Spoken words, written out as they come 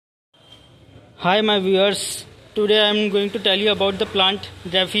Hi my viewers, today I am going to tell you about the plant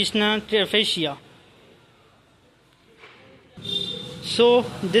Dracaena trifasciata. So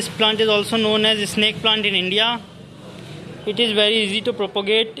this plant is also known as snake plant in India. It is very easy to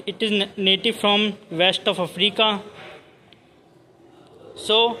propagate. It is native from west of Africa.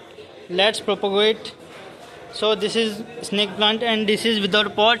 So let's propagate. So this is snake plant and this is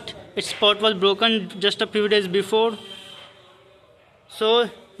without pot. Its pot was broken just a few days before. So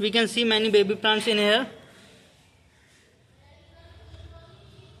we can see many baby plants in here.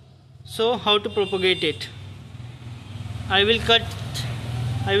 So how to propagate it? I will cut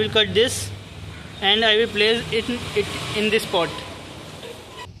this and I will place it in this pot.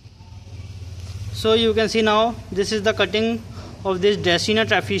 So you can see now this is the cutting of this Dracaena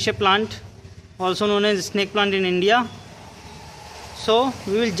trifasciata plant, also known as snake plant in India. So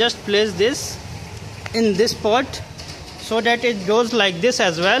we will just place this in this pot so that it grows like this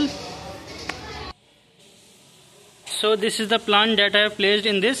as well. So this is the plant that I have placed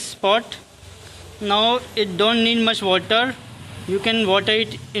in this pot. Now it don't need much water. You can water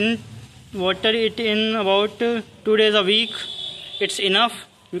it in about 2 days a week. It's enough.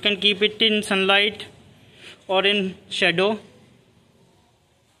 You can keep it in sunlight or in shadow.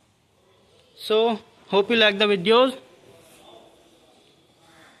 So hope you like the videos.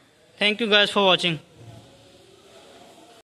 Thank you guys for watching.